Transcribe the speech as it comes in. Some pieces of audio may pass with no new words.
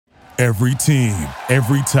Every team,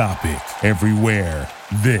 every topic, everywhere.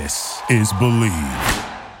 This is Believe.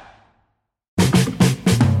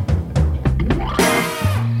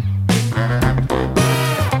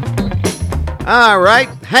 All right,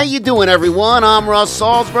 how you doing, everyone? I'm Russ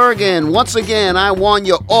Salzberg, and once again, I want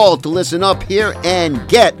you all to listen up here and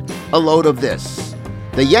get a load of this.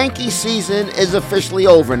 The Yankee season is officially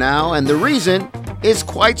over now, and the reason is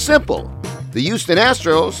quite simple. The Houston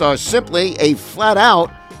Astros are simply a flat-out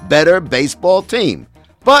better baseball team.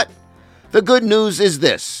 But the good news is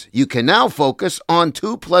this. You can now focus on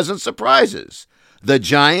two pleasant surprises, the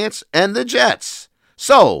Giants and the Jets.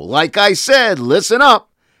 So, like I said, listen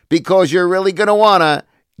up, because you're really going to want to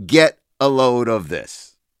get a load of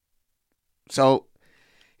this. So,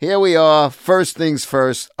 here we are. First things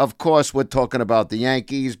first. Of course, we're talking about the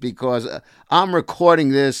Yankees because I'm recording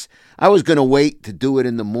this. I was going to wait to do it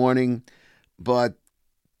in the morning, but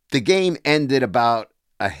the game ended about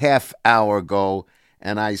a half hour ago,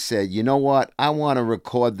 and I said, you know what? I want to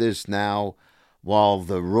record this now while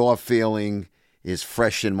the raw feeling is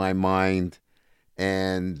fresh in my mind.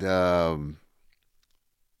 And, I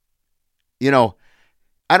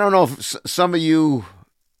don't know if some of you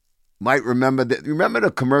might remember that. Remember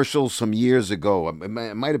the commercial some years ago? It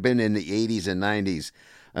might have been in the 80s and 90s.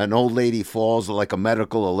 An old lady falls, like a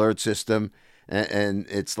medical alert system, and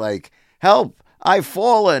it's like, help, I've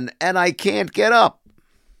fallen and I can't get up.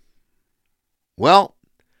 Well,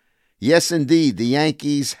 yes, indeed, the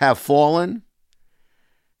Yankees have fallen,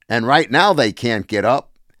 and right now they can't get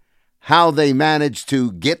up. How they manage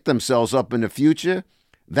to get themselves up in the future,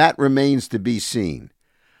 that remains to be seen.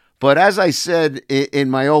 But as I said in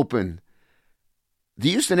my open, the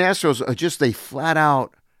Houston Astros are just a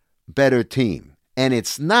flat-out better team. And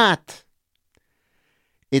it's not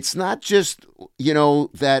just,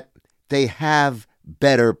 that they have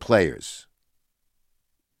better players.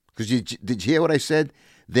 Because did you hear what I said?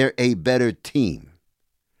 They're a better team.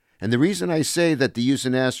 And the reason I say that the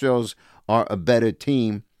Houston Astros are a better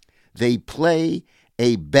team, they play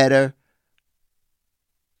a better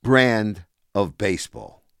brand of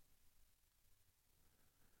baseball.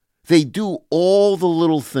 They do all the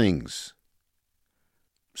little things.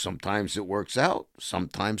 Sometimes it works out,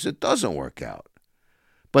 sometimes it doesn't work out.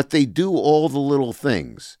 But they do all the little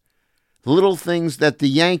things that the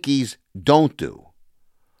Yankees don't do.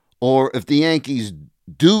 Or if the Yankees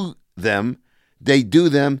do them, they do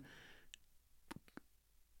them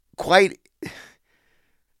quite,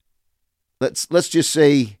 let's just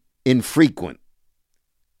say, infrequent.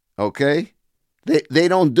 Okay? They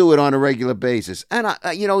don't do it on a regular basis. And,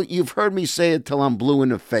 you've heard me say it till I'm blue in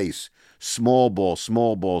the face. Small ball,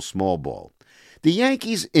 small ball, small ball. The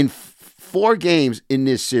Yankees, in 4 games in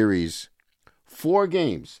this series, 4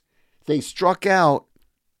 games, they struck out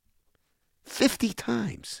 50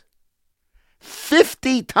 times.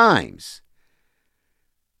 50 times.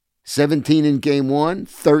 17 in Game 1,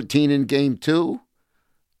 13 in Game 2,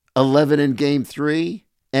 11 in Game 3,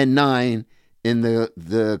 and 9 in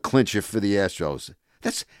the clincher for the Astros.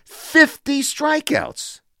 That's 50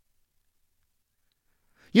 strikeouts.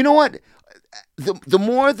 You know what? The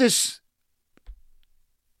more this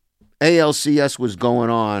ALCS was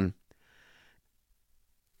going on,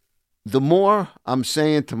 the more I'm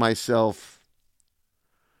saying to myself,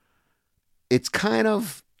 it's kind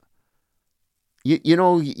of, you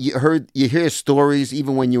hear stories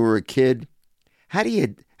even when you were a kid. How do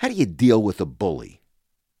you deal with a bully?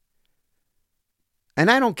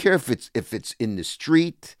 And I don't care if it's in the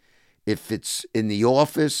street, if it's in the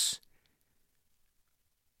office.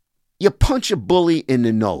 You punch a bully in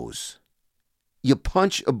the nose. You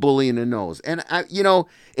punch a bully in the nose. And,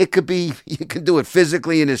 it could be, you can do it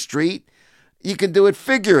physically in the street. You can do it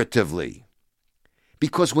figuratively.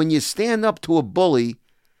 Because when you stand up to a bully,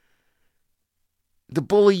 the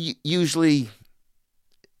bully usually,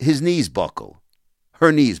 his knees buckle.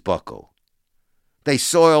 Her knees buckle. They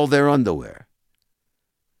soil their underwear.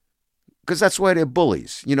 Because that's why they're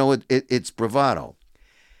bullies. It's bravado.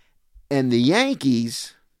 And the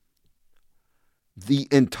Yankees, the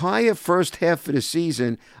entire first half of the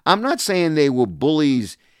season, I'm not saying they were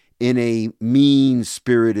bullies in a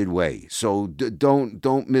mean-spirited way. So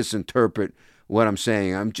don't misinterpret what I'm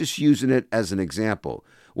saying. I'm just using it as an example.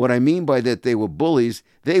 What I mean by that they were bullies,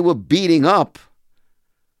 they were beating up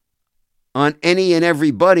on any and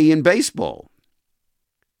everybody in baseball.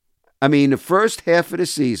 I mean, the first half of the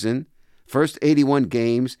season, first 81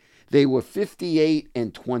 games, they were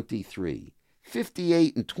 58-23.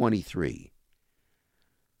 58-23.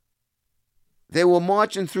 They were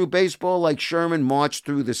marching through baseball like Sherman marched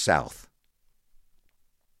through the South.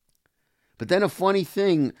 But then a funny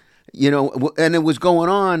thing, and it was going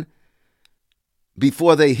on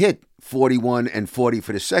before they hit 41 and 40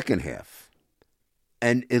 for the second half.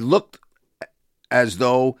 And it looked as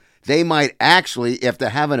though they might actually, after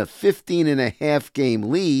having a 15-and-a-half game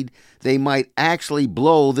lead, they might actually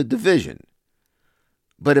blow the division.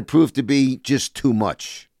 But it proved to be just too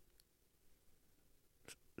much.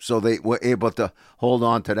 So they were able to hold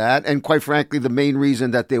on to that. And quite frankly, the main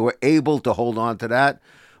reason that they were able to hold on to that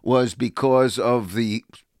was because of the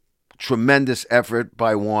tremendous effort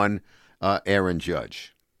by one Aaron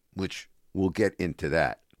Judge, which we'll get into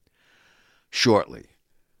that shortly.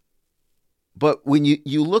 But when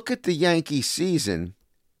you look at the Yankee season,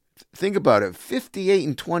 think about it, 58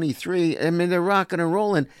 and 23, I mean, they're rocking and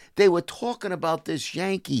rolling. They were talking about this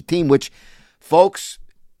Yankee team, which, folks,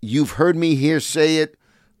 you've heard me here say it.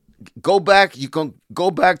 Go back, you can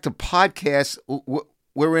go back to podcasts.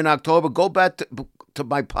 We're in October. Go back to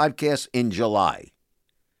my podcast in July.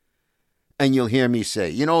 And you'll hear me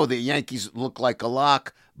say, the Yankees look like a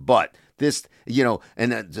lock, but this,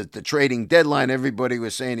 and the trading deadline, everybody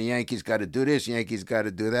was saying the Yankees got to do this, Yankees got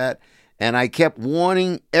to do that. And I kept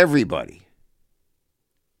warning everybody.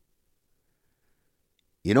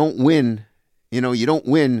 You don't win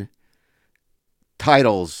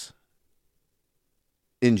titles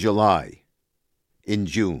in July, in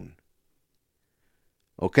June.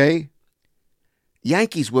 Okay?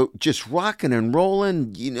 Yankees were just rocking and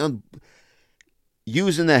rolling,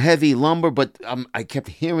 using the heavy lumber, but I kept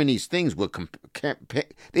hearing these things.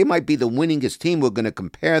 They might be the winningest team. We're going to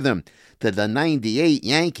compare them to the 98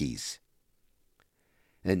 Yankees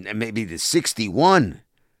and maybe the 61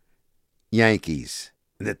 Yankees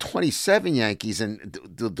and the 27 Yankees and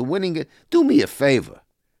the winning. Do me a favor.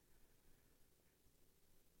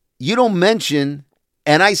 You don't mention,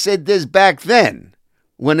 and I said this back then,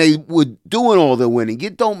 when they were doing all the winning,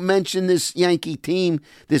 you don't mention this Yankee team,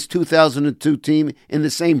 this 2002 team, in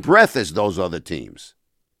the same breath as those other teams.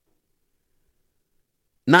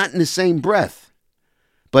 Not in the same breath.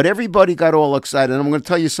 But everybody got all excited. And I'm going to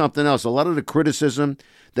tell you something else. A lot of the criticism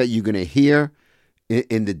that you're going to hear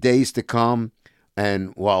in the days to come,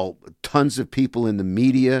 and while tons of people in the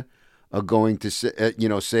media are going to say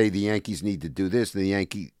the Yankees need to do this, the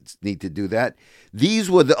Yankees need to do that.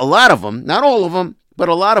 These were a lot of them, not all of them, but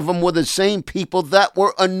a lot of them were the same people that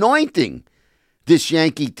were anointing this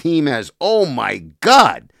Yankee team as, oh my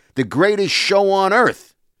God, the greatest show on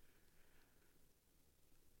earth.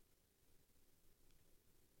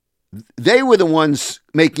 They were the ones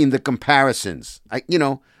making the comparisons.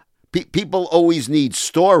 People always need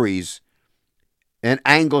stories and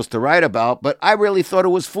angles to write about, but I really thought it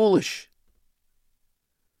was foolish.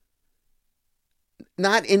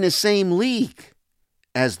 Not in the same league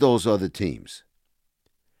as those other teams.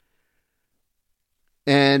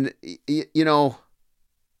 And,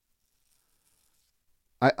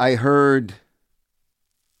 I heard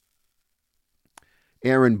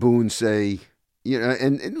Aaron Boone say,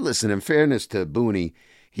 and listen, in fairness to Booney,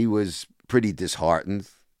 he was pretty disheartened.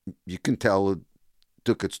 You can tell it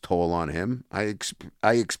took its toll on him. I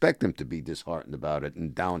expect him to be disheartened about it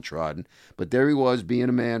and downtrodden. But there he was, being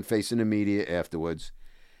a man, facing the media afterwards.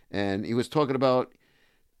 And he was talking about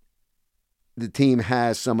the team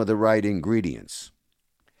has some of the right ingredients.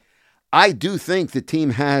 I do think the team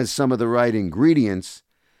has some of the right ingredients,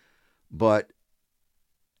 but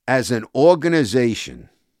as an organization,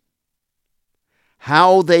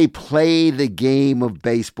 how they play the game of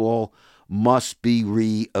baseball must be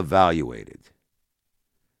reevaluated.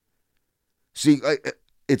 See,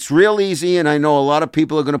 it's real easy, and I know a lot of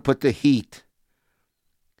people are going to put the heat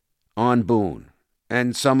on Boone,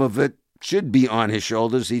 and some of it should be on his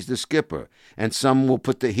shoulders. He's the skipper. And some will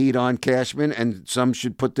put the heat on Cashman, and some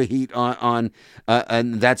should put the heat on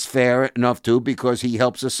and that's fair enough too, because he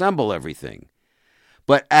helps assemble everything.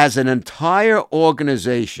 But as an entire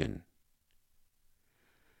organization,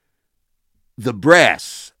 the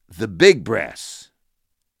brass, the big brass,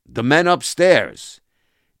 the men upstairs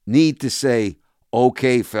need to say,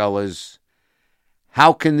 okay, fellas,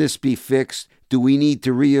 how can this be fixed? Do we need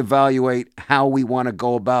to reevaluate how we want to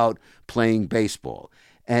go about playing baseball?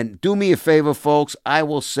 And do me a favor, folks, I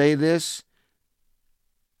will say this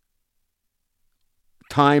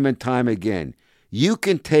time and time again. You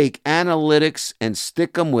can take analytics and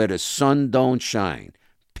stick them where the sun don't shine,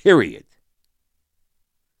 period.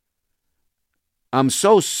 I'm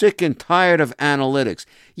so sick and tired of analytics.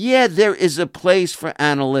 Yeah, there is a place for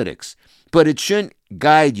analytics, but it shouldn't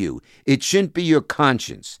guide you. It shouldn't be your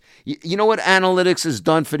conscience. You know what analytics has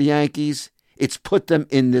done for the Yankees? It's put them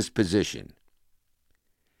in this position.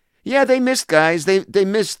 Yeah, they missed guys. They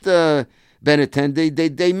missed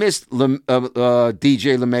Benintendi. They missed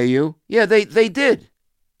DJ LeMahieu. Yeah, they did.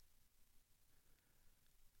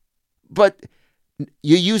 But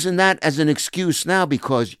you're using that as an excuse now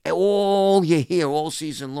because all you hear all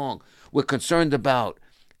season long, we're concerned about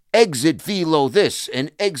exit velo this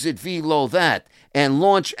and exit velo that and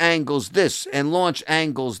launch angles this and launch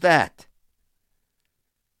angles that.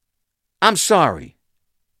 I'm sorry.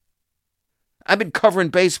 I've been covering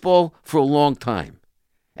baseball for a long time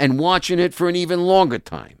and watching it for an even longer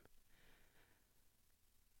time.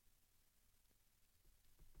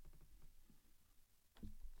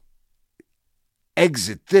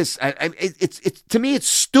 Exit this. It's to me, it's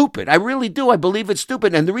stupid. I really do. I believe it's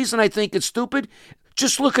stupid. And the reason I think it's stupid,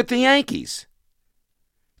 just look at the Yankees.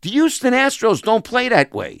 The Houston Astros don't play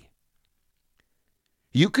that way.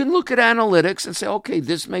 You can look at analytics and say, okay,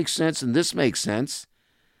 this makes sense and this makes sense.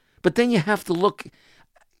 But then you have to look,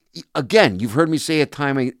 again, you've heard me say it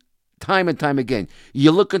time and time again.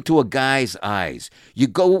 You look into a guy's eyes. You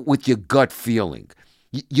go with your gut feeling.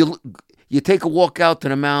 You take a walk out to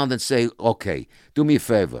the mound and say, okay, do me a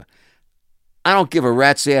favor. I don't give a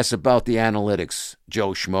rat's ass about the analytics,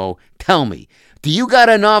 Joe Schmo. Tell me, do you got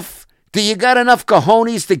enough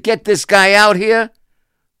cojones to get this guy out here?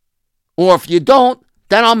 Or if you don't,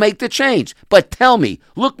 then I'll make the change. But tell me,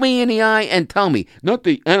 look me in the eye and tell me, not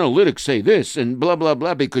the analytics say this and blah, blah,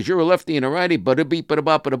 blah, because you're a lefty and a righty, bada-beep,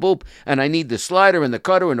 bada-bop, bada-boop, and I need the slider and the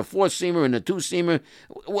cutter and the four-seamer and the two-seamer.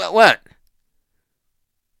 What?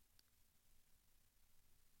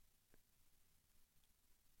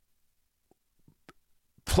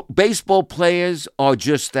 Baseball players are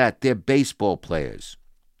just that. They're baseball players.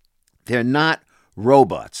 They're not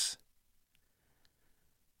robots.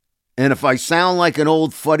 And if I sound like an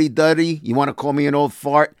old fuddy-duddy, you want to call me an old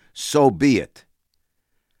fart, so be it.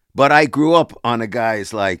 But I grew up on the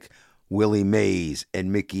guys like Willie Mays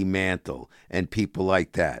and Mickey Mantle and people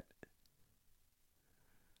like that.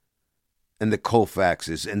 And the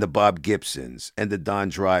Koufaxes and the Bob Gibsons and the Don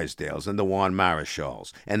Drysdales and the Juan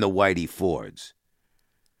Marichals and the Whitey Fords.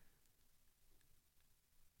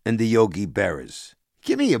 And the Yogi Berras.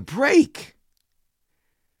 Give me a break.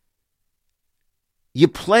 You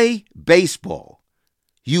play baseball.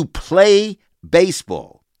 You play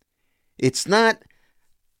baseball. It's not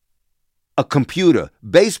a computer.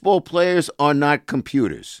 Baseball players are not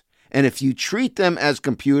computers. And if you treat them as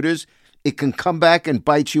computers, it can come back and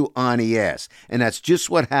bite you on the ass. And that's just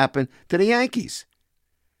what happened to the Yankees.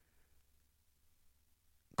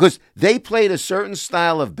 Because they played a certain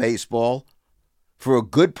style of baseball for a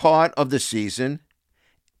good part of the season.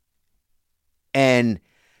 And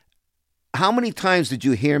how many times did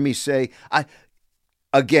you hear me say,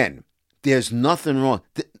 again, there's nothing wrong.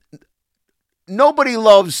 Nobody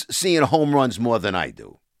loves seeing home runs more than I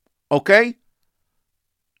do. Okay?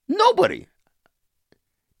 Nobody.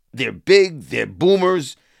 They're big, they're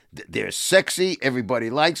boomers, they're sexy,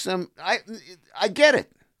 everybody likes them. I get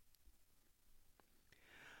it.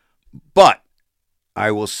 But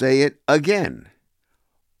I will say it again.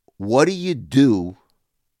 What do you do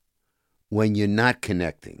when you're not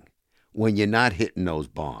connecting, when you're not hitting those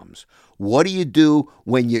bombs? What do you do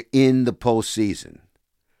when you're in the postseason?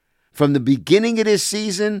 From the beginning of this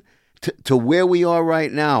season to where we are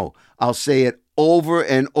right now, I'll say it over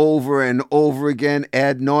and over and over again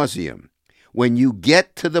ad nauseum. When you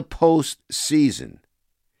get to the postseason,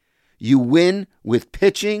 you win with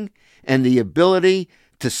pitching and the ability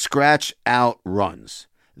to scratch out runs.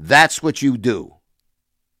 That's what you do.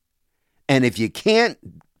 And if you can't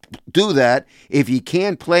do that, if you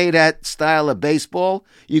can't play that style of baseball,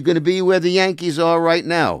 you're going to be where the Yankees are right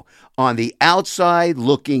now, on the outside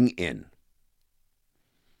looking in.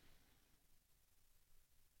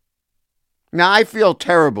 Now, I feel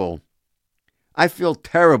terrible. I feel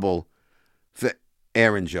terrible for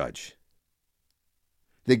Aaron Judge.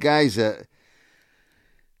 The guy's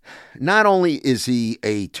not only is he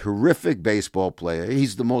a terrific baseball player,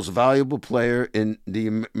 he's the most valuable player in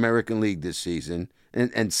the American League this season,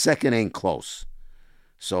 and second ain't close.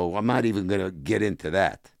 So I'm not even going to get into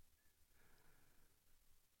that.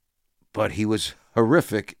 But he was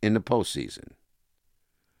horrific in the postseason.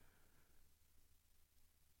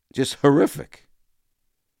 Just horrific.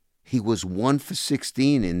 He was 1 for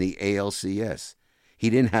 16 in the ALCS. He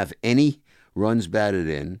didn't have any runs batted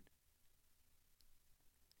in.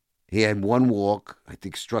 He had one walk, I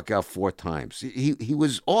think struck out 4 times. He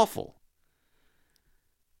was awful.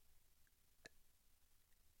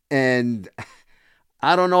 And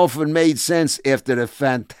I don't know if it made sense after the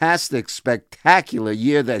fantastic, spectacular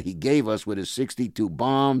year that he gave us with his 62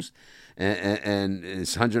 bombs and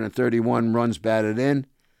his 131 runs batted in,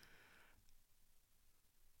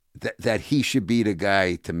 that he should be the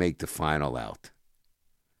guy to make the final out.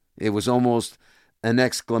 It was almost an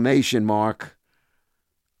exclamation mark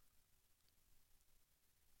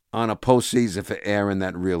on a postseason for Aaron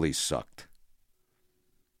that really sucked.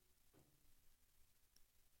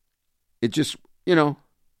 It just, and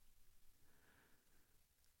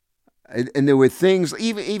there were things,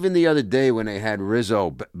 even the other day when they had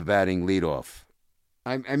Rizzo batting leadoff.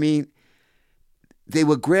 I mean, they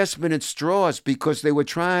were grasping at straws because they were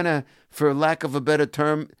trying to, for lack of a better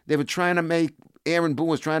term, Aaron Boone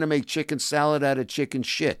was trying to make chicken salad out of chicken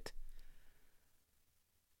shit.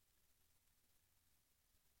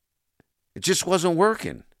 It just wasn't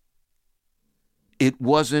working. It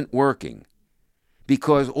wasn't working.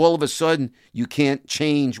 Because all of a sudden, you can't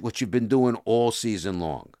change what you've been doing all season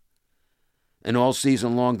long. And all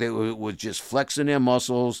season long, they were just flexing their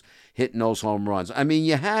muscles, hitting those home runs. I mean,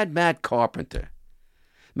 you had Matt Carpenter.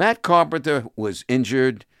 Matt Carpenter was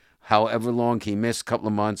injured, however long he missed, a couple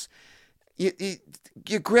of months.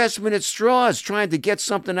 You're grasping at straws, trying to get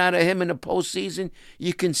something out of him in the postseason.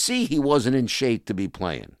 You can see he wasn't in shape to be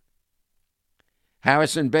playing.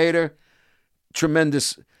 Harrison Bader,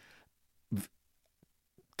 tremendous.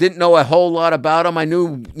 Didn't know a whole lot about him. I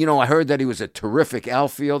knew, I heard that he was a terrific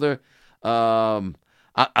outfielder. I'm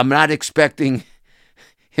not expecting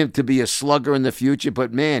him to be a slugger in the future,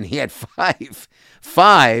 but man, he had five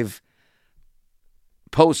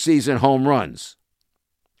postseason home runs.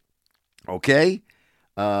 Okay?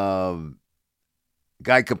 Guy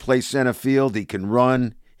can play center field. He can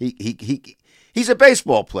run. He's a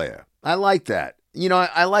baseball player. I like that.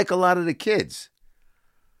 I like a lot of the kids.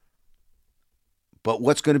 But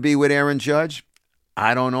what's going to be with Aaron Judge?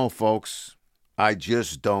 I don't know, folks. I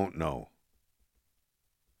just don't know.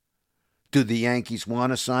 Do the Yankees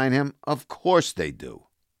want to sign him? Of course they do.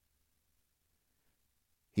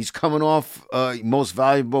 He's coming off most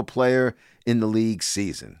valuable player in the league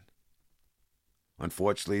season.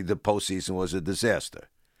 Unfortunately, the postseason was a disaster.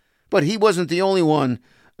 But he wasn't the only one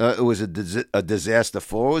it was a disaster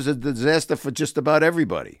for. It was a disaster for just about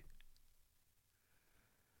everybody.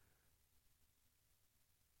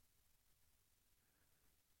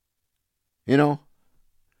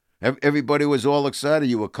 Everybody was all excited.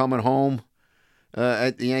 You were coming home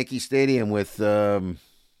at the Yankee Stadium with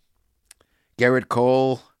Garrett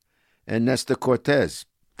Cole and Nestor Cortez.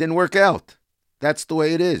 Didn't work out. That's the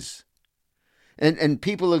way it is. And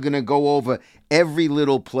people are going to go over every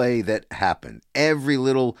little play that happened.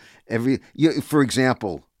 For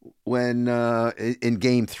example, when in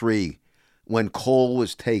Game 3, when Cole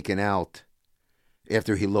was taken out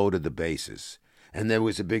after he loaded the bases, and there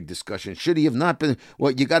was a big discussion. Should he have not been?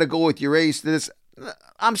 Well, you got to go with your ace to this.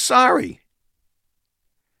 I'm sorry.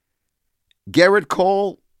 Garrett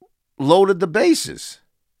Cole loaded the bases.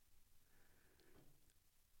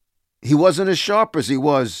 He wasn't as sharp as he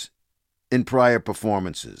was in prior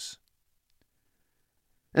performances.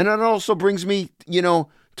 And it also brings me,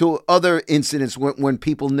 to other incidents when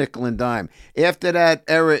people nickel and dime. After that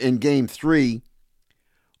era in Game 3,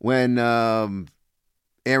 when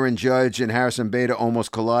Aaron Judge and Harrison Bader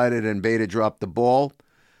almost collided and Bader dropped the ball,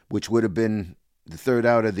 which would have been the third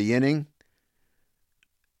out of the inning,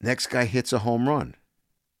 next guy hits a home run.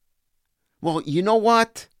 Well, you know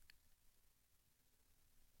what?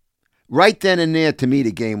 Right then and there, to me,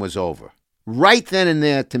 the game was over. Right then and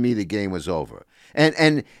there, to me, the game was over.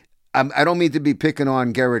 And I don't mean to be picking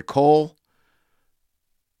on Garrett Cole,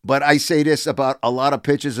 but I say this about a lot of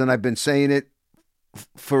pitchers, and I've been saying it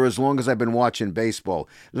for as long as I've been watching baseball.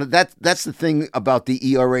 That's the thing about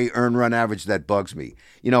the ERA earned run average that bugs me.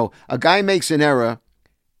 A guy makes an error,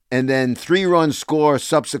 and then 3 runs score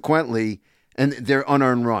subsequently, and they're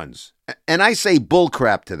unearned runs. And I say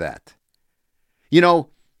bullcrap to that.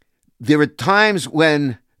 There are times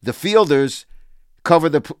when the fielders cover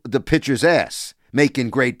the pitcher's ass, making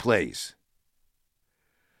great plays.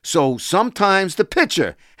 So sometimes the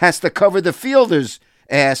pitcher has to cover the fielder's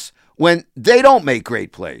ass when they don't make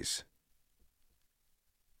great plays.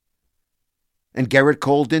 And Garrett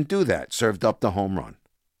Cole didn't do that, served up the home run.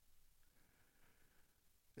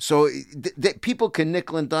 So people can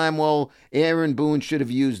nickel and dime, well, Aaron Boone should have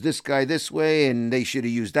used this guy this way, and they should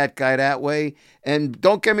have used that guy that way. And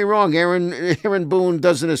don't get me wrong, Aaron Boone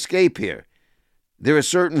doesn't escape here. There are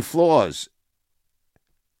certain flaws.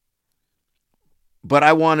 But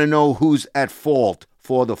I want to know who's at fault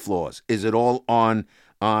for the flaws. Is it all on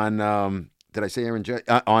did I say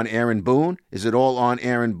on Aaron Boone? Is it all on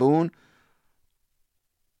Aaron Boone?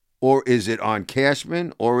 Or is it on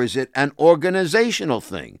Cashman? Or is it an organizational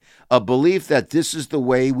thing? A belief that this is the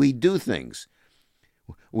way we do things.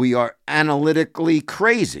 We are analytically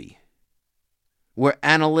crazy. We're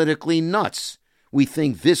analytically nuts. We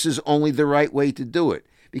think this is only the right way to do it.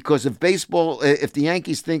 Because if the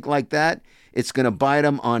Yankees think like that, it's going to bite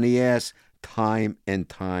them on the ass time and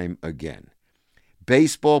time again.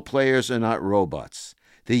 Baseball players are not robots.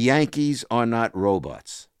 The Yankees are not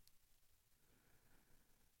robots.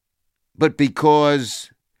 But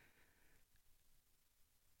because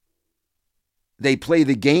they play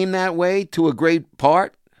the game that way to a great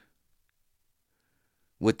part,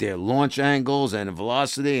 with their launch angles and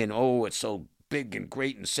velocity, and it's so big and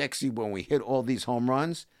great and sexy when we hit all these home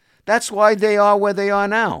runs, that's why they are where they are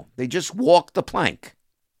now. They just walk the plank.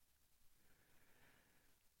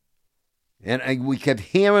 And we kept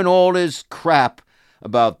hearing all this crap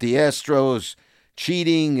about the Astros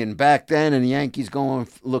cheating and back then, and the Yankees going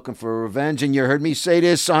looking for revenge. And you heard me say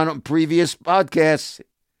this on previous podcasts.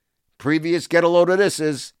 Previous Get a Load of This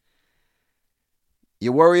is,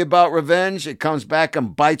 you worry about revenge, it comes back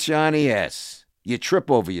and bites you on the ass. You trip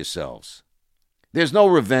over yourselves. There's no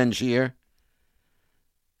revenge here.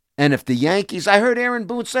 And if the Yankees, I heard Aaron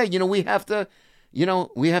Boone say, we have to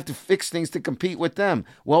fix things to compete with them.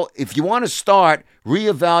 Well, if you want to start,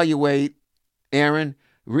 reevaluate, Aaron,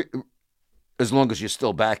 as long as you're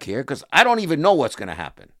still back here, because I don't even know what's going to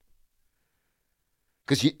happen.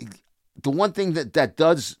 Because the one thing that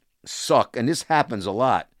does suck, and this happens a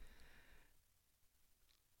lot,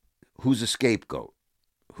 who's a scapegoat?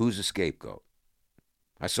 Who's a scapegoat?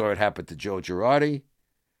 I saw it happen to Joe Girardi,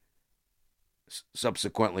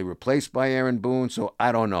 subsequently replaced by Aaron Boone, so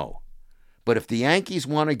I don't know. But if the Yankees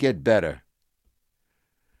want to get better,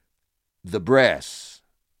 the brass,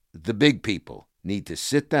 the big people, need to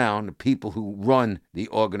sit down. The people who run the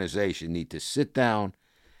organization need to sit down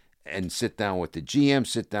with the GM,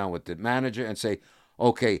 sit down with the manager, and say,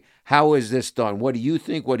 okay, how is this done? What do you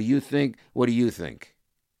think? What do you think? What do you think?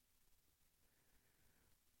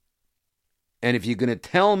 And if you're going to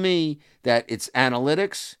tell me that it's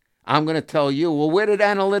analytics, I'm going to tell you, well, where did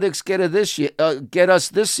analytics get us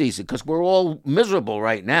this season? Because we're all miserable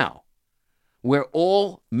right now. We're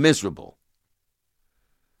all miserable.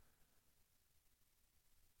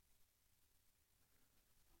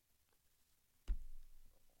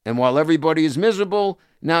 And while everybody is miserable,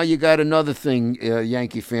 now you got another thing,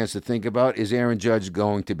 Yankee fans, to think about. Is Aaron Judge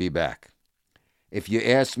going to be back? If you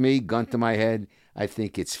ask me, gun to my head, I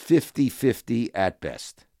think it's 50-50 at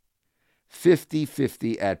best.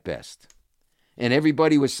 50-50 at best. And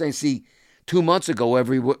everybody was saying, 2 months ago,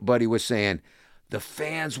 everybody was saying, the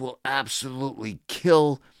fans will absolutely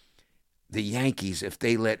kill the Yankees if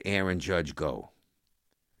they let Aaron Judge go.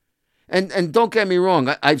 And don't get me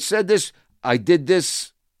wrong, I've said this, I did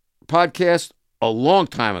this podcast a long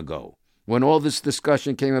time ago when all this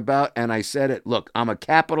discussion came about, and I said it, look, I'm a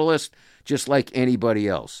capitalist just like anybody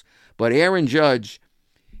else. But Aaron Judge,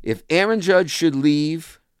 if Aaron Judge should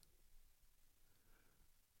leave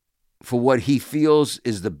for what he feels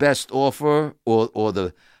is the best offer or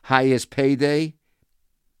the highest payday,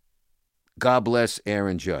 God bless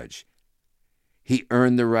Aaron Judge. He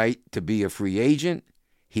earned the right to be a free agent.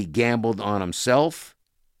 He gambled on himself.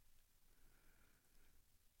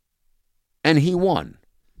 And he won.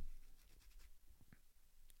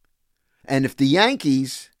 And if the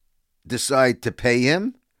Yankees decide to pay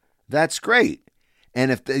him, that's great. And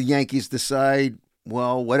if the Yankees decide,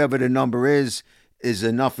 well, whatever the number is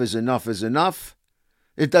enough,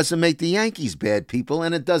 it doesn't make the Yankees bad people,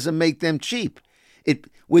 and it doesn't make them cheap.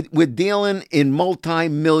 We're dealing in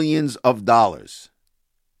multi-millions of dollars.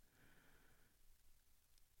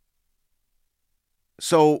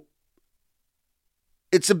 So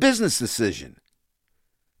it's a business decision,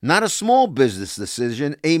 not a small business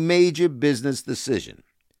decision, a major business decision.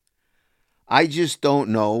 I just don't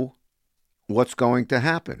know what's going to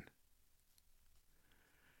happen.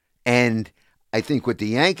 And I think what the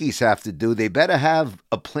Yankees have to do, they better have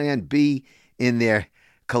a plan B in their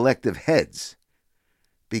collective heads.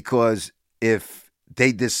 Because if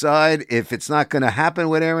they decide if it's not going to happen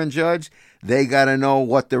with Aaron Judge, they got to know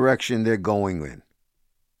what direction they're going in.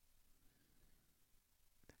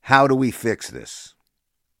 How do we fix this?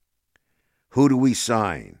 Who do we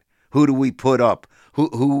sign? Who do we put up?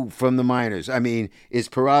 Who from the minors? I mean, is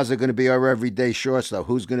Peraza going to be our everyday shortstop?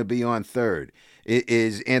 Who's going to be on third?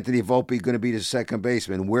 Is Anthony Volpe going to be the second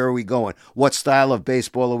baseman? Where are we going? What style of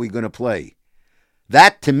baseball are we going to play?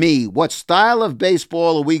 That, to me, what style of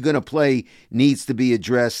baseball are we going to play needs to be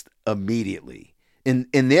addressed immediately. In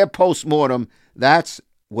their postmortem, that's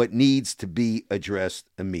what needs to be addressed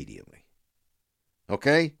immediately.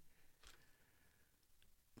 Okay?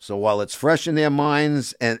 So while it's fresh in their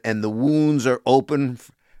minds and the wounds are open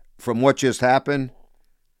from what just happened,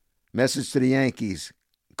 message to the Yankees,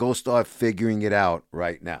 go start figuring it out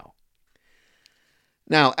right now.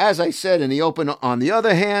 Now, as I said in the open, on the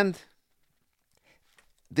other hand,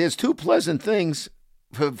 there's two pleasant things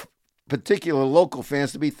particular local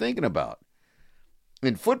fans to be thinking about.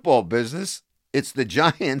 In football business, it's the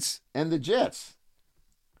Giants and the Jets.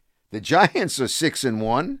 The Giants are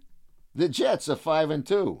 6-1. The Jets are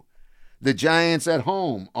 5-2. The Giants at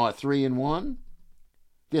home are 3-1.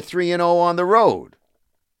 They're 3-0 on the road.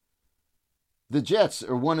 The Jets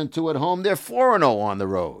are 1-2 at home. They're 4-0 on the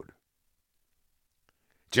road.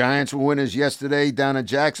 Giants were winners yesterday down in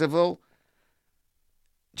Jacksonville.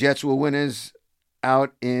 Jets were winners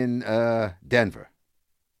out in Denver.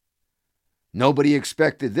 Nobody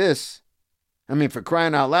expected this. I mean, for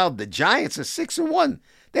crying out loud, the Giants are 6-1.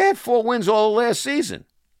 They had 4 wins all last season.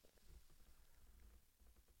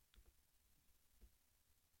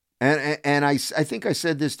 And I think I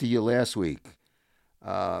said this to you last week,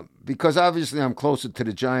 because obviously I'm closer to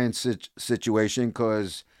the Giants situation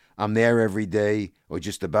because I'm there every day, or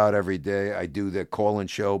just about every day. I do the call-in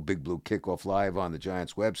show, Big Blue Kickoff Live, on the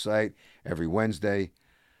Giants website every Wednesday.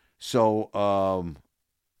 So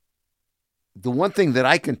the one thing that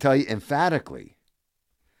I can tell you emphatically,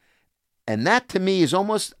 and that to me is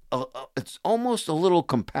almost a little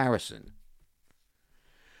comparison.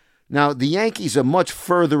 Now, the Yankees are much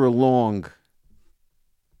further along,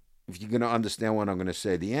 if you're going to understand what I'm going to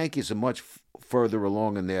say. The Yankees are much further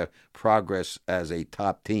along in their progress as a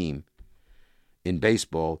top team in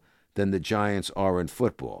baseball than the Giants are in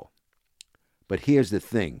football. But here's the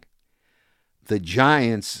thing. The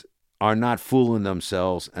Giants are not fooling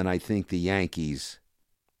themselves, and I think the Yankees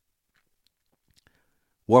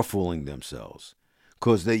were fooling themselves.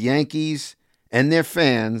 Because the Yankees and their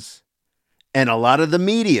fans and a lot of the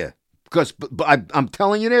media, because I'm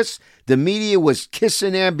telling you this, the media was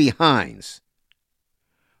kissing their behinds.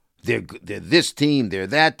 They're this team, they're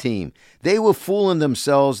that team. They were fooling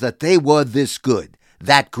themselves that they were this good,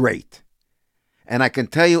 that great. And I can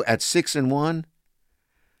tell you at 6-1,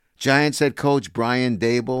 Giants head coach Brian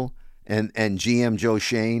Daboll and GM Joe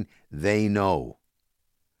Schoen, they know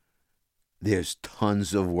there's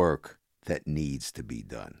tons of work that needs to be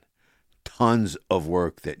done. Tons of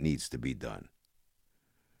work that needs to be done.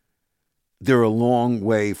 They're a long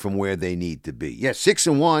way from where they need to be. Yes,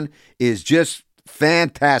 6-1 is just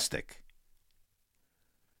fantastic.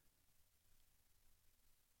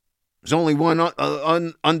 There's only one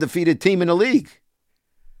undefeated team in the league.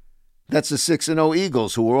 That's the 6-0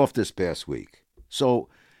 Eagles, who were off this past week. So,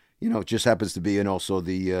 it just happens to be in also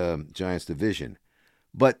the Giants division.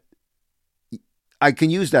 But I can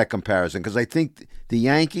use that comparison because I think the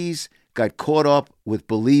Yankees got caught up with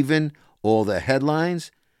believing all the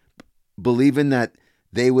headlines, believing that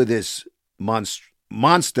they were this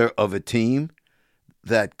monster of a team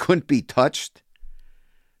that couldn't be touched,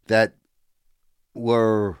 that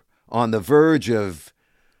were on the verge of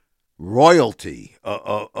royalty,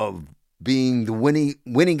 of being the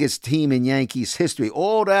winningest team in Yankees history.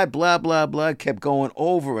 All that blah, blah, blah kept going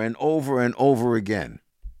over and over and over again.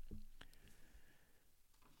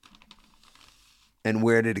 And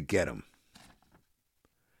where did it get them?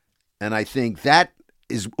 And I think that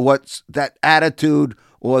is that attitude,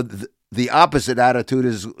 or the opposite attitude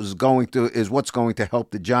is what's going to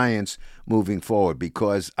help the Giants moving forward,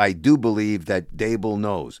 because I do believe that Daboll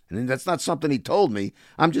knows. And that's not something he told me.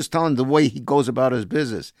 I'm just telling the way he goes about his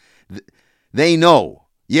business. They know.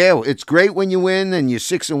 Yeah, it's great when you win and you're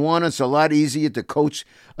 6-1. It's a lot easier to coach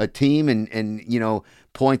a team and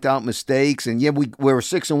point out mistakes. And yeah, we're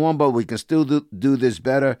 6-1, but we can still do this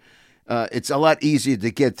better. It's a lot easier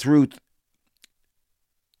to get through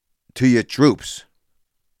to your troops.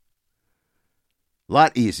 A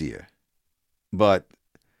lot easier. But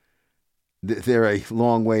they're a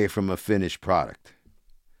long way from a finished product.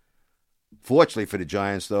 Fortunately for the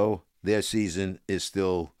Giants, though, their season is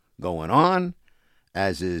still going on,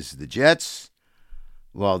 as is the Jets,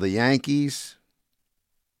 while the Yankees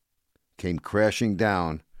came crashing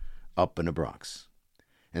down up in the Bronx.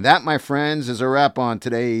 And that, my friends, is a wrap on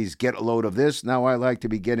today's Get a Load of This. Now I like to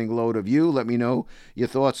be getting a load of you. Let me know your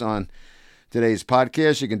thoughts on today's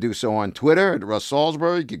podcast. You can do so on Twitter at Russ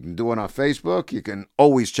Salzberg. You can do it on Facebook. You can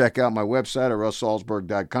always check out my website at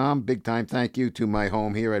russsalzberg.com. Big time thank you to my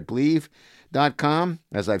home here at Believe.com.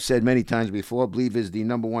 As I've said many times before, Believe is the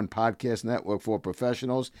 #1 podcast network for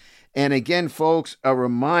professionals. And again, folks, a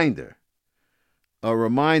reminder,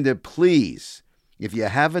 please, if you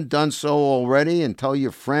haven't done so already, and tell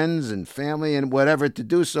your friends and family and whatever to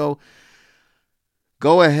do so,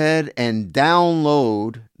 go ahead and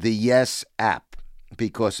download the Yes app.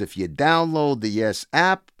 Because if you download the Yes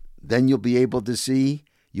app, then you'll be able to see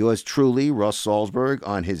yours truly, Russ Salzberg,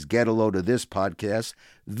 on his Get a Load of This podcast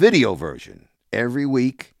video version every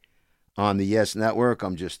week on the Yes Network.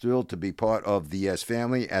 I'm just thrilled to be part of the Yes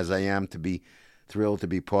family, as I am to be thrilled to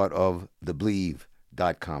be part of the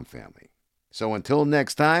Believe.com family. So until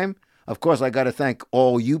next time, of course, I got to thank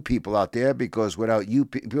all you people out there, because without you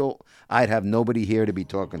people, I'd have nobody here to be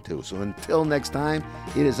talking to. So until next time,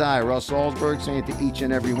 it is I, Russ Salzberg, saying to each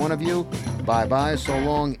and every one of you, bye-bye, so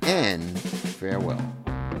long, and farewell.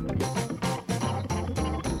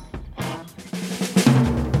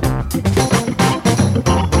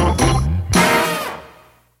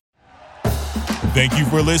 Thank you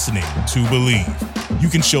for listening to Believe. You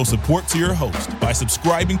can show support to your host by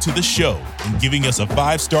subscribing to the show and giving us a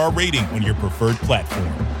 5-star rating on your preferred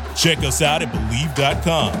platform. Check us out at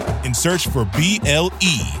Believe.com and search for BLEAV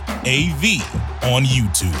on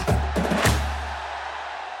YouTube.